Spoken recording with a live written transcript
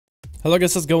Hello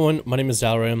guys, how's it going? My name is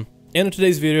Dalram, and in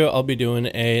today's video I'll be doing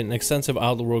an extensive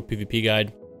Outlaw Rogue PvP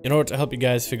guide in order to help you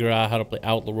guys figure out how to play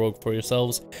Outlaw Rogue for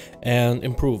yourselves and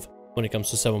improve when it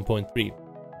comes to 7.3.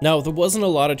 Now, there wasn't a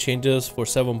lot of changes for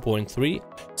 7.3,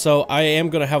 so I am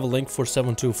going to have a link for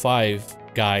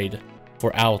 7.25 guide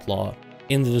for Outlaw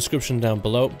in the description down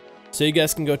below, so you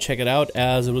guys can go check it out,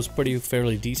 as it was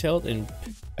fairly detailed, and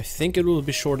I think it will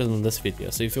be shorter than this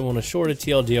video. So if you want a shorter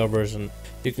TLDR version,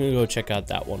 you can go check out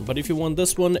that one. But if you want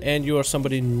this one and you are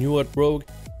somebody new at Rogue,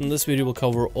 then this video will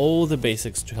cover all the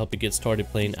basics to help you get started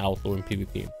playing Outlaw in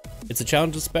PvP. It's a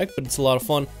challenging spec, but it's a lot of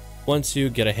fun once you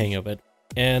get a hang of it.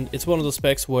 And it's one of those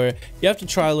specs where you have to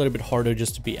try a little bit harder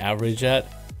just to be average at,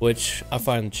 which I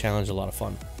find the challenge a lot of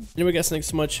fun. Anyway guys, thanks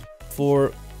so much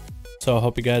so I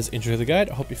hope you guys enjoy the guide,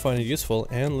 I hope you find it useful,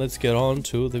 and let's get on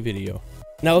to the video.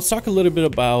 Now let's talk a little bit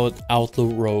about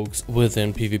Outlaw Rogues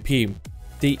within PvP,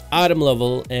 the item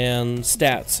level and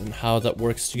stats and how that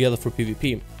works together for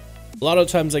PvP. A lot of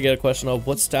times I get a question of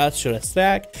what stats should I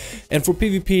stack, and for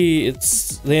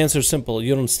PvP the answer is simple: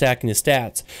 you don't stack any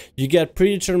stats. You get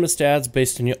predetermined stats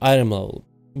based on your item level.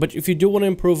 But if you do want to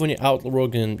improve on your Outlaw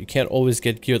Rogue and you can't always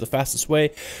get gear the fastest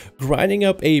way, grinding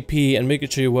up AP and making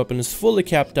sure your weapon is fully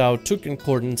capped out to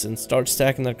concordance and start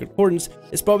stacking that concordance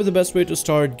is probably the best way to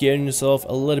start getting yourself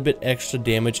a little bit extra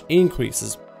damage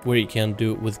increases where you can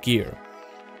do with gear.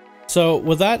 So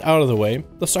with that out of the way,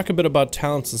 let's talk a bit about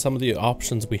talents and some of the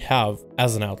options we have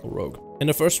as an Outlaw Rogue. In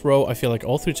the first row, I feel like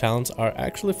all three talents are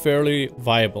actually fairly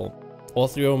viable. All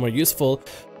three of them are useful,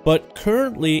 but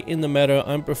currently in the meta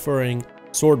I'm preferring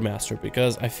Swordmaster,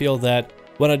 because I feel that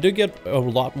when I do get a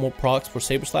lot more procs for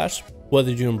Saber Slash, whether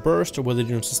you're doing burst or whether you're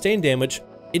doing sustained damage,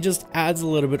 it just adds a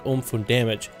little bit oomph and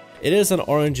damage. It is an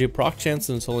RNG proc chance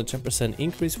and it's only 10%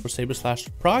 increase for Saber Slash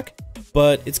proc,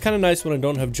 but it's kind of nice when I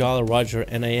don't have Jolly Roger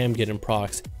and I am getting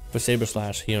procs for Saber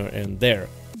Slash here and there.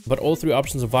 But all three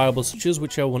options are viable, so choose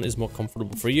whichever one is more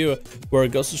comfortable for you, where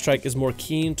Ghost Strike is more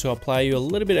keen to apply you a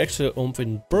little bit extra oomph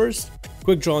in burst.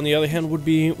 Quick Draw on the other hand would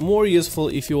be more useful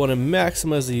if you want to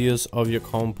maximize the use of your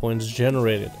common points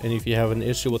generated, and if you have an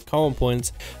issue with common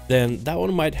points, then that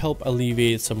one might help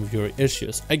alleviate some of your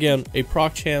issues. Again, a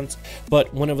proc chance,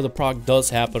 but whenever the proc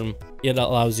does happen, it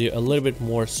allows you a little bit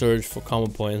more surge for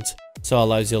common points, so it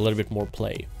allows you a little bit more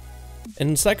play.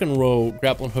 In the second row,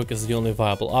 Grappling Hook is the only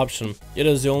viable option. It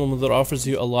is the only one that offers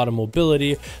you a lot of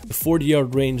mobility, the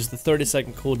 40-yard range, the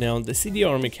 30-second cooldown, the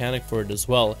CDR mechanic for it as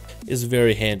well is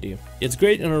very handy. It's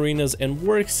great in arenas and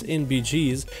works in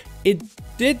BGs. It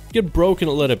did get broken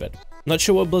a little bit. Not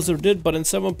sure what Blizzard did, but in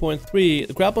 7.3,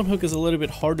 the Grappling Hook is a little bit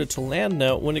harder to land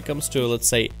now when it comes to, let's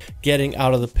say, getting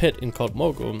out of the pit in Cod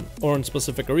Mogu, or in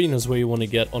specific arenas where you want to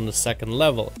get on the second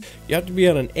level. You have to be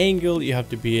at an angle, you have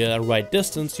to be at a right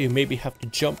distance, you maybe have to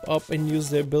jump up and use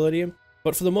the ability,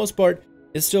 but for the most part,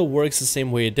 it still works the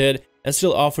same way it did, and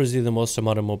still offers you the most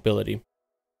amount of mobility.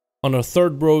 On our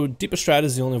third row, Deeper Strat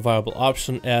is the only viable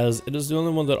option, as it is the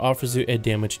only one that offers you a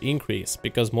damage increase,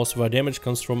 because most of our damage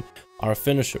comes from our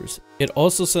finishers. It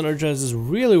also synergizes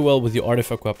really well with your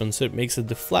artifact weapon, so it makes it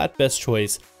the flat best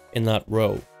choice in that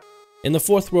row. In the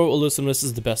fourth row, Elusiveness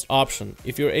is the best option.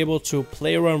 If you're able to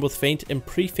play around with feint and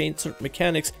pre-feint certain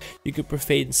mechanics, you can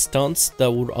pre-feint stunts that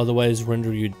would otherwise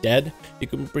render you dead, you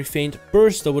can pre-feint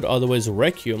bursts that would otherwise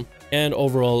wreck you, and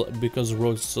overall, because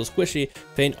Rogues are so squishy,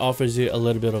 feint offers you a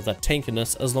little bit of that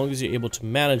tankiness as long as you're able to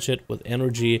manage it with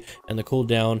energy and the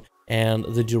cooldown and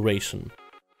the duration.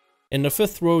 In the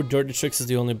fifth row, Dirty Tricks is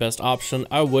the only best option.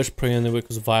 I wish Prey on the Wick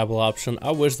was a viable option.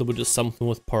 I wish there would do something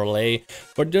with Parlay,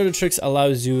 but Dirty Tricks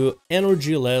allows you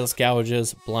energy-less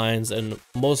gouges, blinds, and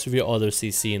most of your other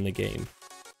CC in the game.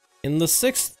 In the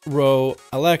sixth row,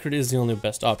 Alacrity is the only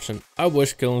best option. I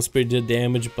wish Killing Spree did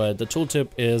damage, but the tooltip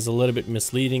is a little bit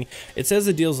misleading. It says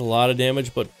it deals a lot of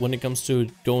damage, but when it comes to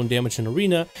doing damage in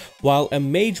arena, while a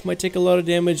mage might take a lot of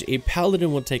damage, a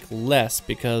paladin will take less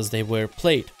because they wear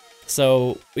plate.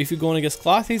 So if you're going against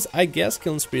Clothies, I guess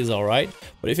Killing Spree is alright,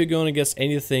 but if you're going against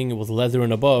anything with leather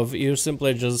and above, you're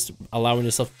simply just allowing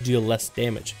yourself to deal less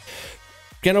damage.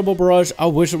 Cannibal Barrage, I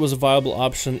wish it was a viable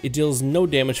option. It deals no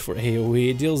damage for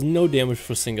AoE, it deals no damage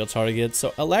for single target,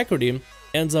 so Alacrity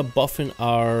ends up buffing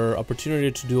our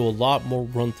opportunity to do a lot more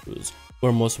run-throughs,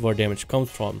 where most of our damage comes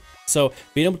from. So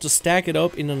being able to stack it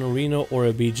up in an arena or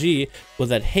a BG with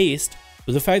that haste,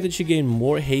 with the fact that you gain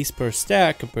more haste per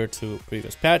stack compared to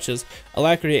previous patches,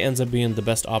 Alacrity ends up being the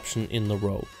best option in the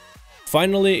row.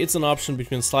 Finally, it's an option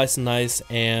between Slice and Dice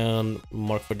and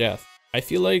Mark for Death. I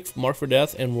feel like Mark for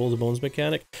Death and Roll the Bones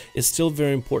mechanic is still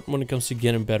very important when it comes to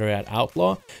getting better at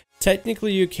Outlaw.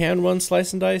 Technically, you can run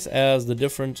Slice and Dice, as the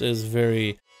difference is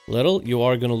very little, you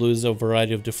are going to lose a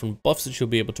variety of different buffs that you'll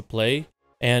be able to play,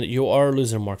 and you are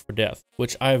losing Mark for Death,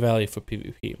 which I value for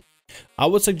PvP. I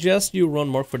would suggest you run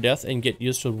Mark for Death and get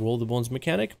used to the Roll the Bones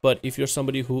mechanic, but if you're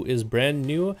somebody who is brand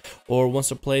new or wants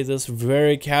to play this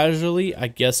very casually, I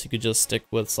guess you could just stick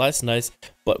with Slice and Dice,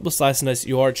 but with Slice and Dice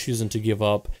you are choosing to give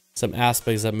up some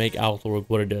aspects that make Outlaw Rogue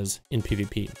what it is in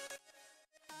PvP.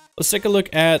 Let's take a look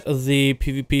at the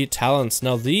PvP talents.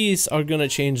 Now these are going to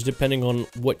change depending on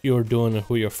what you're doing and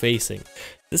who you're facing.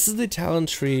 This is the talent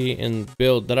tree and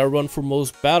build that I run for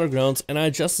most battlegrounds, and I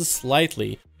adjust it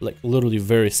slightly, like literally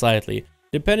very slightly,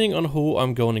 depending on who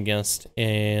I'm going against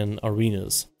in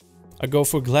arenas. I go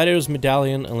for Gladiator's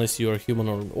Medallion unless you're a human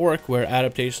or an orc, where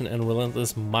Adaptation and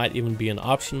Relentless might even be an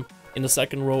option. In the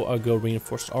second row, I'll go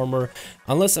Reinforced Armor,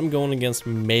 unless I'm going against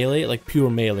melee, like pure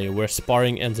melee, where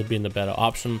sparring ends up being the better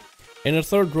option. In the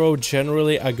third row,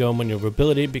 generally I go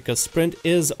Maneuverability, because Sprint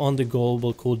is on the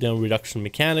global cooldown reduction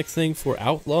mechanic thing for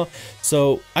Outlaw,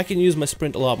 so I can use my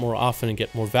Sprint a lot more often and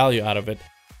get more value out of it.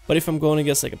 But if I'm going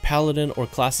against like a Paladin or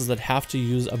classes that have to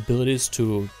use abilities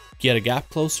to get a gap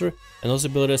closer, and those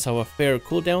abilities have a fair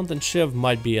cooldown, then Shiv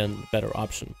might be a better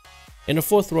option. In the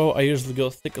fourth row, I usually go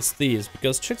Thick as Thieves,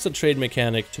 because Trick's a trade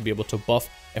mechanic to be able to buff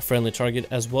a friendly target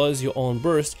as well as your own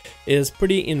burst is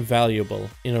pretty invaluable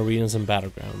in arenas and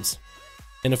battlegrounds.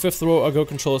 In the fifth row, I go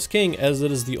Control as King, as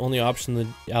it is the only option that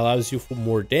allows you for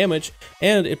more damage,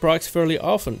 and it procs fairly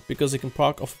often, because it can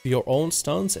proc off of your own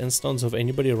stuns and stuns of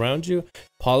anybody around you,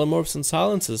 polymorphs and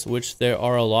silences, which there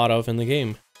are a lot of in the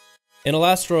game. In the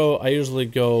last row, I usually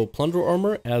go Plunder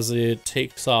Armor, as it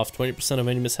takes off 20% of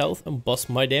enemy's health and buffs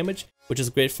my damage, which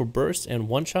is great for burst and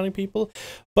one-shotting people,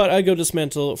 but I go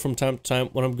Dismantle from time to time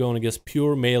when I'm going against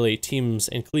pure melee teams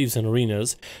and cleaves in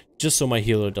arenas, just so my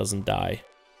healer doesn't die.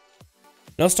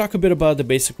 Now let's talk a bit about the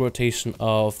basic rotation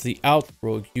of the Outlaw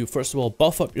Rogue. You first of all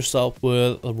buff up yourself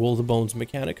with a Roll the Bones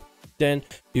mechanic, then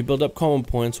you build up common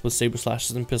points with Saber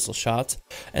Slashes and Pistol Shots,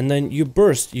 and then you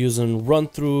burst using Run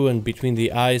Through and Between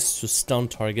the Eyes to stun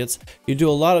targets. You do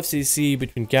a lot of CC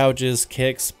between Gouges,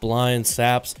 Kicks, Blinds,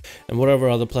 Saps, and whatever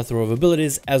other plethora of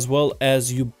abilities, as well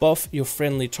as you buff your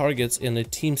friendly targets in a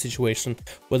team situation,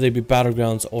 whether it be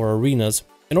battlegrounds or arenas,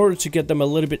 in order to get them a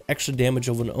little bit extra damage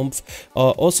of an oomph,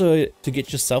 also to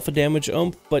get yourself a damage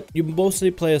oomph, but you mostly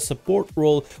play a support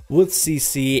role with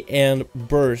CC and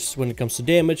burst when it comes to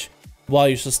damage, while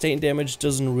your sustain damage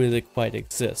doesn't really quite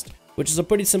exist, which is a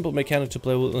pretty simple mechanic to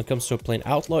play with when it comes to playing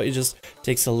Outlaw. It just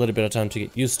takes a little bit of time to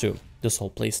get used to this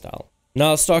whole playstyle.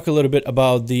 Now let's talk a little bit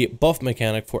about the buff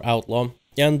mechanic for Outlaw,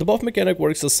 and the buff mechanic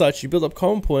works as such: you build up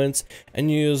common points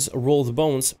and use Roll the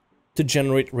Bones to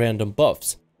generate random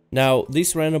buffs. Now,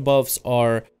 these random buffs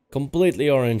are completely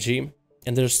RNG,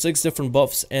 and there's 6 different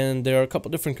buffs, and there are a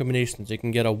couple different combinations. You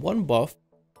can get a 1 buff,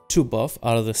 2 buff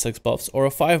out of the 6 buffs, or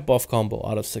a 5 buff combo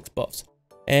out of 6 buffs.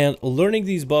 And learning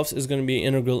these buffs is going to be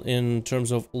integral in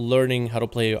terms of learning how to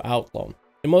play your Outlaw.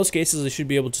 In most cases, you should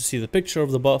be able to see the picture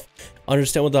of the buff,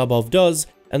 understand what that buff does,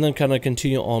 and then kind of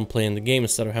continue on playing the game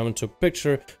instead of having to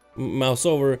picture, mouse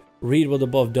over, read what the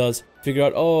buff does, figure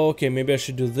out, oh, okay, maybe I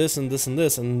should do this and this and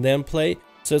this, and then play.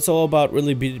 So it's all about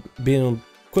really being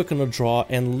quick on the draw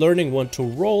and learning when to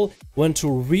roll, when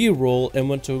to re-roll, and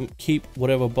when to keep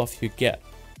whatever buff you get.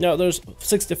 Now there's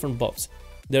 6 different buffs.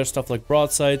 There's stuff like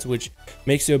Broadsides, which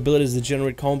makes your abilities to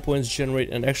generate common points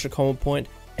generate an extra common point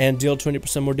and deal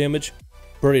 20% more damage.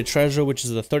 Buried Treasure, which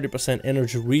is a 30%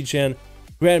 energy regen.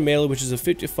 Grand Melee, which is a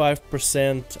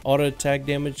 55% auto attack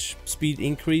damage speed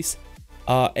increase,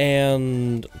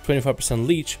 and 25%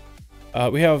 leech.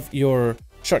 We have your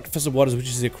Shark Infested Waters, which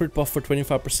is a crit buff for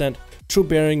 25%, True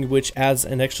Bearing, which adds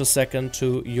an extra second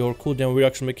to your cooldown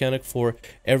reduction mechanic for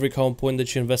every common point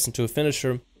that you invest into a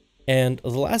finisher. And the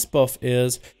last buff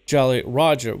is Jolly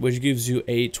Roger, which gives you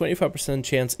a 25%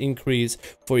 chance increase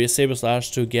for your Saber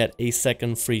Slash to get a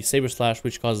second free Saber Slash,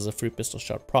 which causes a free pistol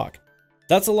shot proc.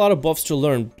 That's a lot of buffs to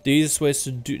learn. The easiest way is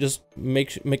to just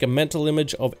make a mental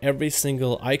image of every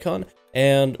single icon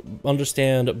and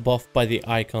understand buff by the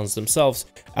icons themselves.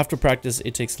 After practice,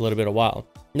 it takes a little bit of a while.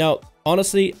 Now,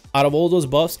 honestly, out of all those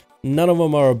buffs, none of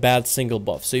them are a bad single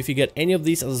buff. So if you get any of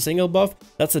these as a single buff,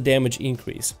 that's a damage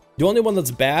increase. The only one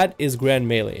that's bad is Grand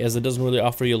Melee, as it doesn't really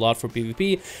offer you a lot for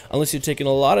PvP, unless you're taking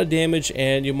a lot of damage,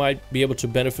 and you might be able to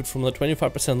benefit from the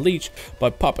 25% leech by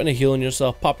popping a heal on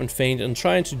yourself, popping feint, and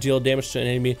trying to deal damage to an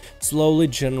enemy, slowly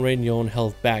generating your own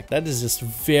health back. That is just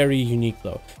very unique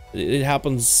though. It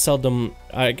happens seldom.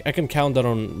 I can count that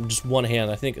on just one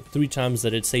hand. I think 3 times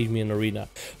that it saved me in arena,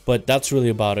 but that's really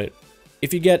about it.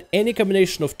 If you get any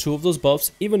combination of 2 of those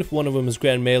buffs, even if one of them is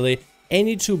Grand Melee,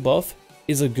 any 2 buff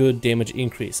is a good damage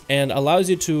increase and allows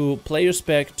you to play your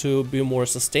spec to be more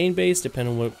sustain based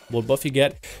depending on what buff you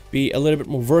get, be a little bit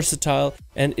more versatile,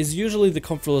 and is usually the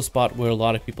comfortable spot where a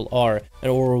lot of people are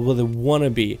and or where they want to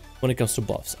be when it comes to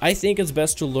buffs. I think it's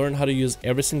best to learn how to use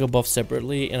every single buff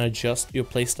separately and adjust your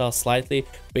playstyle slightly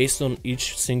based on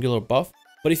each singular buff.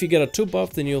 But if you get a 2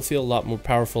 buff, then you'll feel a lot more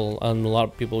powerful and a lot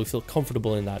of people will feel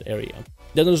comfortable in that area.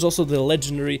 Then there's also the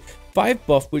legendary 5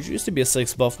 buff, which used to be a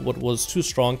 6 buff but was too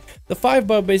strong. The 5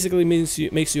 buff basically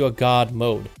makes you a god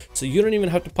mode. So you don't even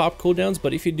have to pop cooldowns,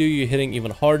 but if you do, you're hitting even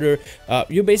harder.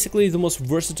 You're basically the most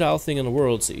versatile thing in the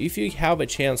world. So if you have a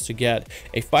chance to get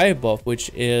a 5 buff, which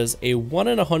is a 1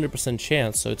 in 100%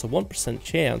 chance, so it's a 1%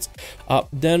 chance,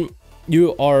 then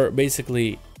you are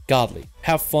basically godly.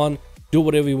 Have fun. Do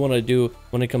whatever you want to do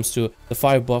when it comes to the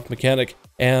 5 buff mechanic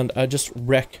and just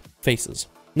wreck faces.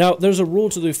 Now, there's a rule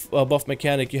to the buff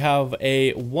mechanic. You have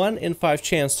a 1 in 5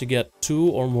 chance to get 2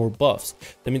 or more buffs.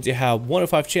 That means you have 1 in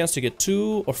 5 chance to get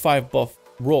 2 or 5 buff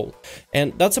roll.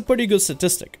 And that's a pretty good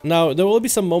statistic. Now, there will be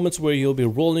some moments where you'll be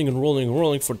rolling and rolling and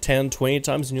rolling for 10, 20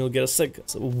 times and you'll get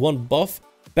a 1 buff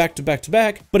back to back to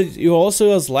back. But you're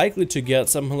also as likely to get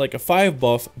something like a 5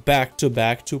 buff back to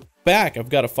back to back. I've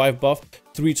got a 5 buff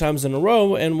 3 times in a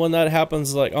row, and when that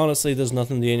happens, like, honestly, there's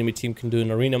nothing the enemy team can do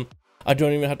in arena. I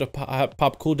don't even have to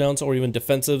pop cooldowns or even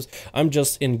defensives. I'm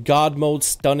just in god mode,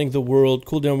 stunning the world,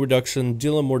 cooldown reduction,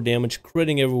 dealing more damage,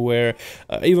 critting everywhere.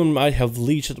 Even might have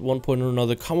leech at one point or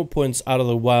another, combo points out of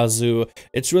the wazoo.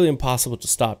 It's really impossible to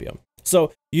stop you.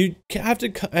 So you have to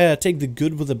take the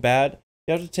good with the bad.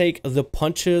 You have to take the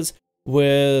punches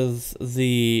with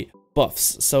the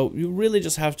buffs. So you really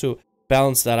just have to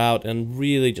balance that out and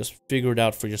really just figure it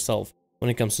out for yourself when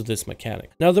it comes to this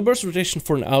mechanic. Now, the burst rotation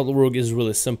for an Outlaw Rogue is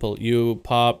really simple. You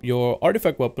pop your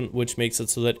artifact weapon, which makes it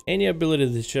so that any ability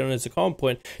that generates a combo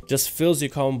point just fills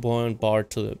your combo point bar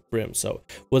to the brim. So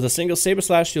with a single saber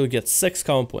slash, you'll get 6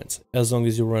 combo points as long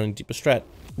as you're running deeper strat,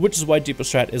 which is why deeper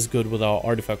strat is good with our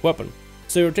artifact weapon.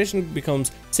 So your rotation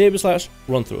becomes saber slash,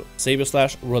 run through it, saber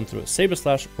slash, run through it, saber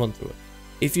slash, run through it.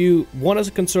 If you want to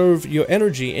conserve your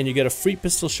energy and you get a free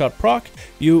pistol shot proc,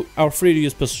 you are free to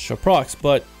use pistol shot procs,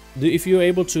 but if you're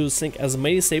able to sink as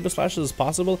many saber slashes as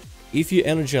possible, if your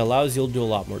energy allows, you'll do a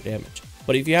lot more damage.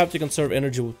 But if you have to conserve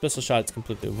energy with pistol shot, it's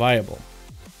completely viable.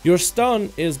 Your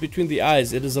stun is between the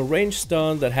eyes. It is a ranged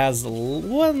stun that has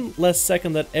 1 less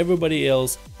second than everybody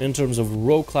else in terms of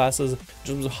rogue classes, in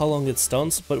terms of how long it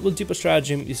stuns, but with deeper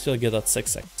stratagem, you still get that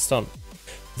 6-second stun.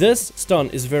 This stun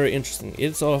is very interesting.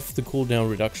 It's off the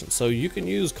cooldown reduction, so you can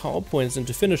use combo points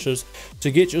into finishers to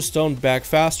get your stun back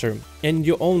faster, and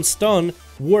your own stun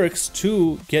works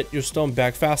to get your stun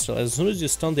back faster. As soon as you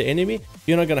stun the enemy,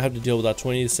 you're not gonna have to deal with that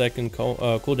 20-second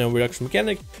cooldown reduction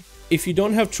mechanic. If you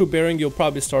don't have true bearing, you'll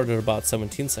probably start at about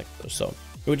 17 seconds or so,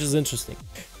 which is interesting.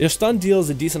 Your stun deals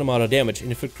a decent amount of damage,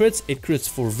 and if it crits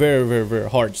for very, very, very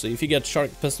hard. So if you get Shark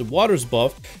Infested Waters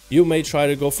buff, you may try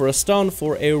to go for a stun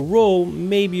for a roll.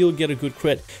 Maybe you'll get a good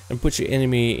crit and put your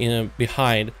enemy in a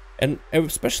behind. And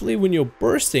especially when you're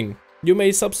bursting, you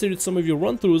may substitute some of your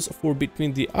run-throughs for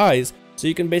between the eyes, so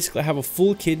you can basically have a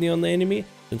full kidney on the enemy,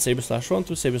 then saber slash run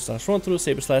through, saber slash run through,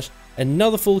 saber slash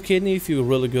another full kidney if you're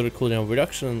really good at cooldown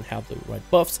reduction and have the right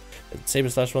buffs, and saber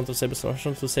slash run through, saber slash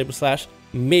run through, saber slash,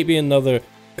 maybe another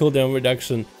cooldown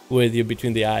reduction with you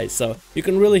between the eyes. So you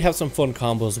can really have some fun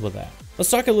combos with that.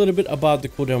 Let's talk a little bit about the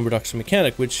cooldown reduction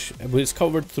mechanic, which is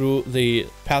covered through the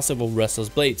passive of Restless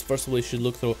Blades. First of all, you should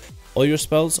look through all your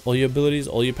spells, all your abilities,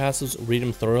 all your passives, read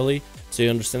them thoroughly so you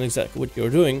understand exactly what you're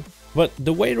doing. But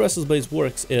the way Restless Blades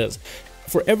works is,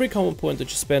 for every combo point that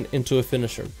you spend into a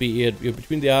finisher, be it you're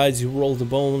between the eyes, you roll the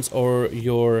bones, or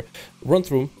your run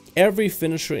through, every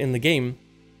finisher in the game,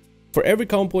 for every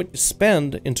combo point you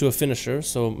spend into a finisher,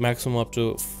 so maximum up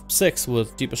to 6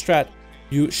 with deeper strat,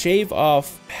 you shave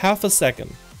off half a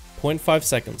second, 0.5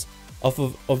 seconds,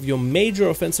 of your major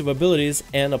offensive abilities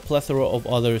and a plethora of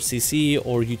other CC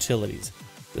or utilities.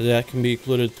 That can be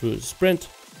included through sprint,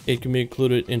 it can be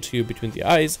included into you between the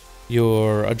eyes,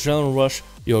 your adrenaline rush,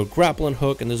 your grappling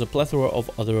hook, and there's a plethora of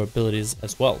other abilities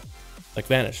as well, like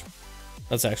vanish.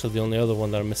 That's actually the only other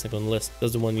one that I'm missing on the list.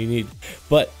 That's the one you need.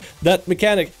 But that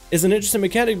mechanic is an interesting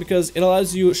mechanic because it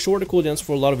allows you shorter cooldowns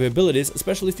for a lot of your abilities,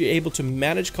 especially if you're able to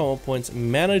manage combo points,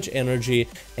 manage energy,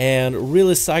 and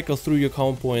really cycle through your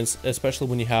combo points, especially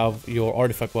when you have your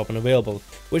artifact weapon available,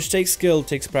 which takes skill,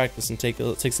 takes practice, and takes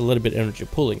a little bit of energy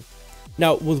pulling.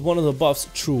 Now, with one of the buffs,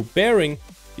 True Bearing,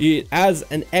 it adds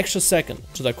an extra second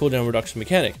to that cooldown reduction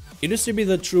mechanic. It used to be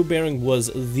that True Bearing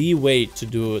was the way to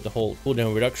do the whole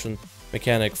cooldown reduction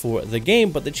mechanic for the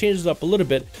game, but they changed it up a little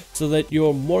bit so that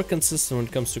you're more consistent when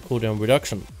it comes to cooldown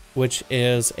reduction. which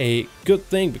is a good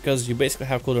thing because you basically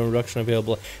have cooldown reduction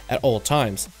available at all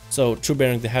times. So True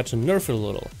Bearing, they had to nerf it a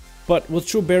little. But with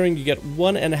True Bearing, you get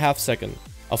 1.5 seconds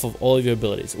off of all of your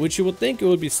abilities, which you would think it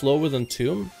would be slower than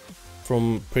 2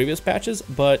 from previous patches,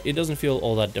 but it doesn't feel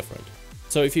all that different.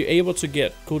 So if you're able to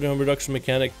get cooldown reduction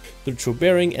mechanic through True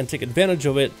Bearing and take advantage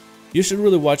of it, you should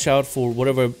really watch out for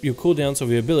whatever your cooldowns of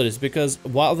your abilities, because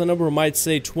while the number might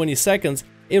say 20 seconds,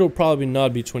 it'll probably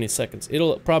not be 20 seconds.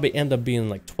 It'll probably end up being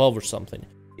like 12 or something.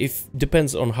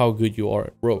 Depends on how good you are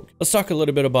at Rogue. Let's talk a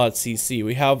little bit about CC.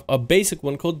 We have a basic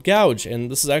one called Gouge, and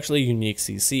this is actually a unique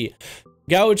CC.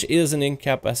 Gouge is an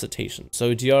incapacitation, so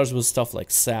it DRs with stuff like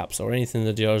saps or anything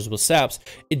that DRs with saps.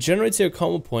 It generates your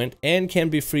combo point and can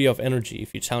be free of energy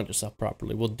if you challenge yourself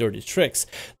properly with dirty tricks.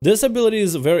 This ability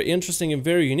is very interesting and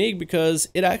very unique because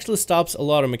it actually stops a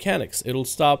lot of mechanics. It'll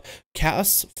stop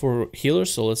casts for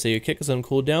healers, so let's say your kick is on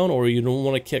cooldown or you don't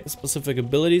want to kick a specific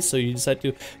ability, so you decide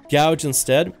to Gouge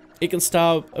instead. It can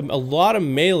stop a lot of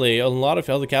melee, a lot of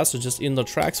other casters just in the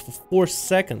tracks for 4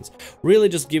 seconds. Really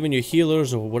just giving you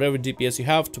healers or whatever DPS you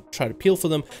have to try to peel for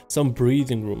them some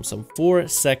breathing room, some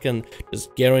 4-second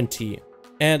just guarantee.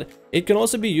 And it can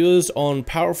also be used on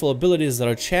powerful abilities that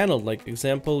are channeled. Like, for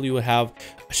example, you would have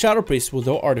Shadow Priest with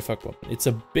their artifact weapon. It's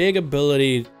a big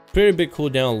ability, pretty big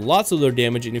cooldown, lots of their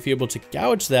damage, and if you're able to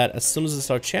gouge that as soon as they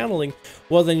start channeling,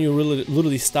 well, then you really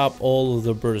literally stop all of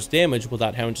the burst damage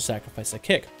without having to sacrifice a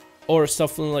kick. Or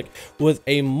something like with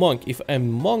a monk. If a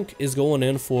monk is going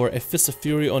in for a Fist of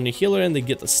Fury on a healer and they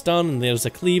get the stun and there's a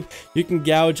cleave, you can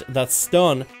gouge that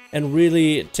stun and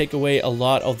really take away a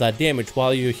lot of that damage.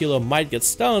 While your healer might get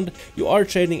stunned, you are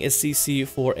trading a CC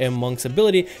for a monk's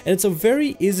ability, and it's a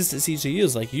very easy CC to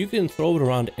use. Like, you can throw it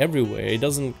around everywhere. It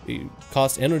doesn't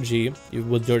cost energy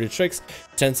with dirty tricks.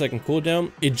 10-second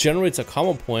cooldown. It generates a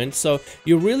combo point, so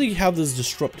you really have this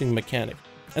disrupting mechanic.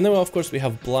 And then, of course, we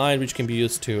have Blind, which can be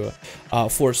used to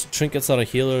force trinkets out of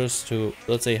healers to,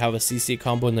 let's say, have a CC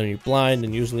combo and then you blind,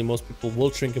 and usually most people will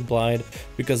trinket blind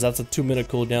because that's a 2-minute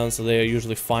cooldown, so they are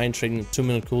usually fine trading a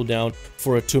 2-minute cooldown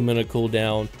for a 2-minute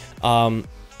cooldown.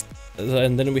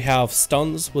 And then we have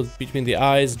stuns with between the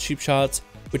eyes and cheap shots.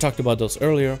 We talked about those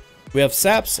earlier. We have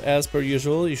saps, as per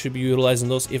usual. You should be utilizing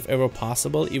those if ever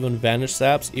possible, even vanish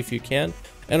saps if you can.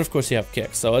 And of course you have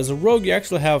kicks. So as a rogue, you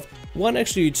actually have one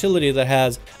extra utility that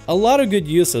has a lot of good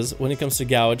uses when it comes to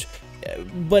gouge.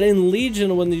 But in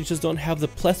Legion, when you just don't have the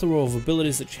plethora of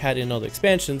abilities that you had in other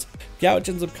expansions, gouge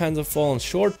ends up kind of falling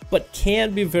short, but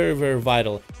can be very, very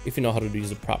vital if you know how to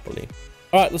use it properly.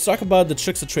 Alright, let's talk about the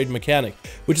Tricks of Trade mechanic,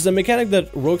 which is a mechanic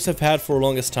that rogues have had for the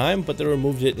longest time, but they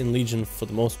removed it in Legion for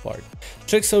the most part.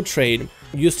 Tricks of Trade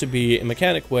used to be a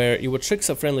mechanic where you would tricks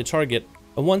a friendly target,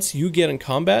 and once you get in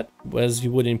combat, as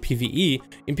you would in PvE,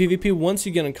 in PvP, once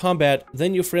you get in combat,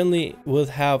 then your friendly will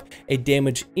have a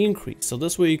damage increase. So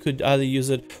this way you could either use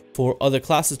it for other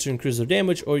classes to increase their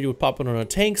damage, or you would pop it on a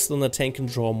tank, so then the tank can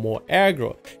draw more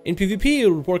aggro. In PvP, it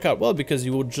would work out well because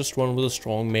you would just run with a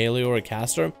strong melee or a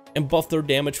caster and buff their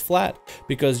damage flat,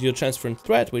 because you're transferring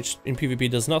threat, which in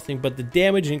PvP does nothing, but the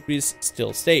damage increase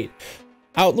still stayed.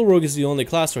 Outlaw Rogue is the only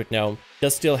class right now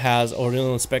that still has, or the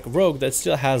only Spec of Rogue that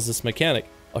still has this mechanic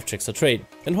of Tricks of Trade,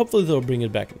 and hopefully they'll bring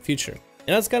it back in the future.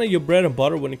 And that's kind of your bread and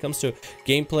butter when it comes to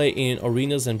gameplay in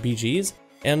arenas and BGs.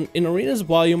 And in arenas,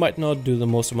 while you might not do the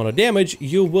most amount of damage,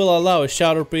 you will allow a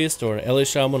Shadow Priest or an LA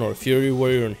Shaman or a Fury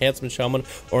Warrior or an Enhancement Shaman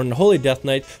or an Holy Death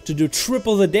Knight to do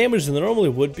triple the damage than they normally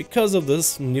would because of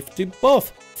this nifty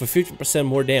buff for 50%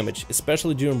 more damage.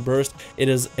 Especially during burst, it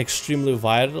is extremely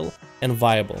vital and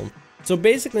viable. So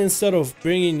basically, instead of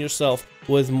bringing yourself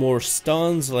with more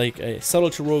stuns like a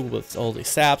Subtlety Rogue with all the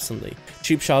saps and the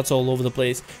cheap shots all over the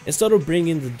place, instead of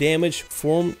bringing the damage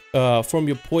from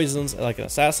your poisons like an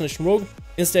Assassination Rogue,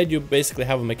 instead you basically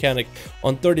have a mechanic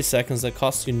on 30 seconds that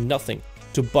costs you nothing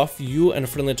to buff you and a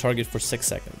friendly target for 6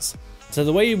 seconds. So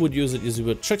the way you would use it is you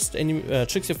would tricks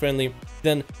your friendly,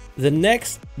 then the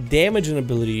next damaging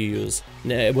ability you use,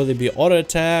 whether it be auto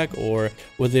attack or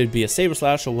whether it be a saber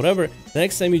slash or whatever, the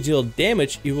next time you deal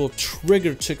damage, you will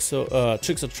trigger Tricks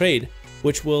of Trade,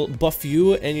 which will buff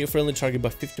you and your friendly target by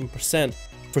 15%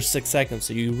 for 6 seconds.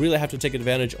 So you really have to take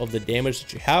advantage of the damage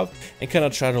that you have and kind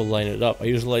of try to line it up. I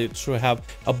usually like to have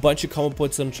a bunch of combo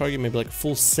points on the target, maybe like a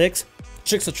full 6,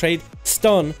 Tricks of Trade,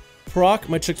 stun, proc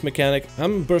my tricks mechanic.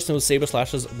 I'm bursting with saber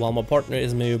slashes while my partner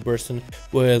is maybe bursting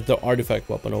with the artifact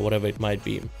weapon or whatever it might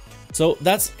be. So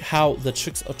that's how the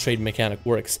Tricks of Trade mechanic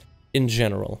works in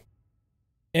general.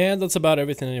 And that's about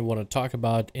everything I want to talk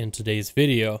about in today's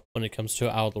video when it comes to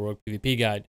Outlaw Rogue PvP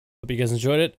guide. Hope you guys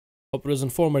enjoyed it. Hope it was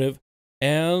informative.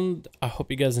 And I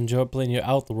hope you guys enjoy playing your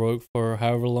Outlaw Rogue for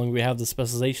however long we have the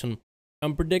specialization.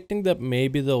 I'm predicting that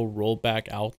maybe they'll roll back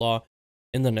Outlaw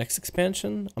in the next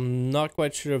expansion. I'm not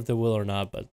quite sure if they will or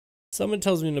not, but someone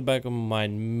tells me in the back of my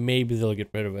mind maybe they'll get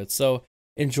rid of it. So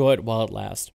enjoy it while it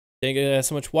lasts. Thank you guys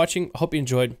so much for watching. Hope you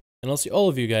enjoyed, and I'll see all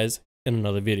of you guys in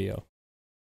another video.